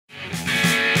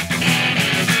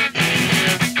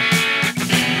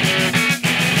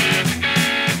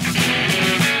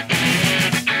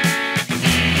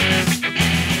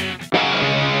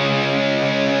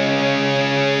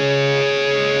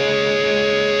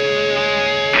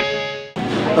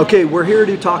Okay, we're here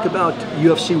to talk about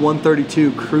UFC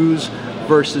 132, Cruz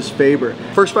versus Faber.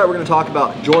 First fight we're going to talk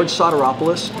about George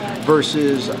Sotiropoulos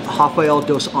versus Rafael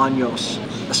Dos Anjos.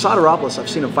 Sotiropoulos, I've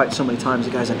seen him fight so many times.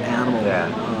 The guy's an animal. Yeah,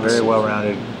 very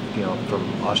well-rounded. You know, from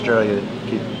Australia,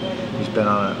 he's been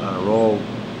on a roll.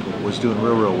 Was doing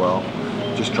real well.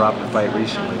 Just dropped a fight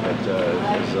recently, but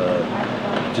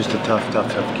is just a tough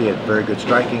kid. Very good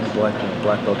striking,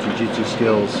 black belt jiu-jitsu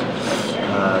skills.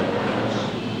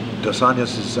 Dos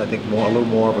Anjos is, I think, a little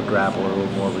more of a grappler, a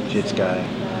little more of a jiu-jitsu guy.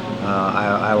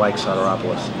 I like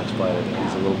Sotiropoulos in this fight. I think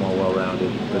he's a little more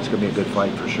well-rounded, but it's going to be a good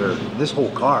fight for sure. This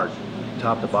whole card,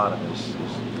 top to bottom, is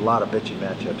a lot of bitchy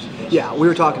matchups. Yeah, we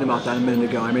were talking about that a minute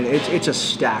ago. I mean, it's a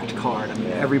stacked card. I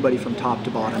mean, everybody from top to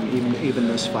bottom, even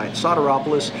this fight.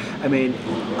 Sotiropoulos, I mean,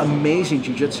 amazing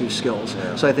jiu-jitsu skills.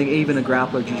 Yeah. So I think even a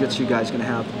grappler jiu-jitsu guy is going to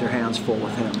have their hands full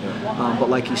with him. Yeah.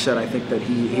 But like he said, I think that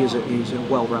he's a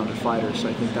well-rounded fighter. So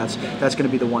I think that's going to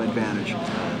be the one advantage.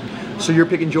 So you're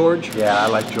picking George? Yeah, I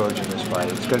like George in this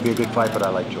fight. It's going to be a good fight, but I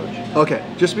like George. Okay,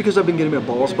 just because I've been getting my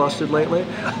balls busted lately,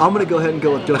 I'm going to go ahead and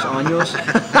go with Dos Anjos.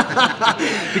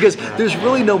 Because there's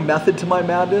really no method to my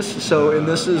madness. So, and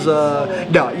this is,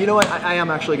 no, you know what? I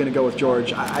am actually going to go with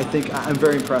George. I think I'm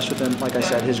very impressed with him. Like I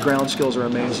said, his ground skills are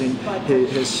amazing.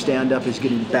 His stand-up is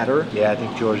getting better. Yeah, I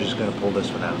think George is going to pull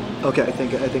this one out. Okay, I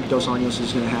think Dos Anjos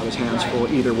is going to have his hands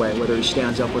full either way, whether he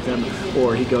stands up with him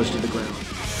or he goes to the ground.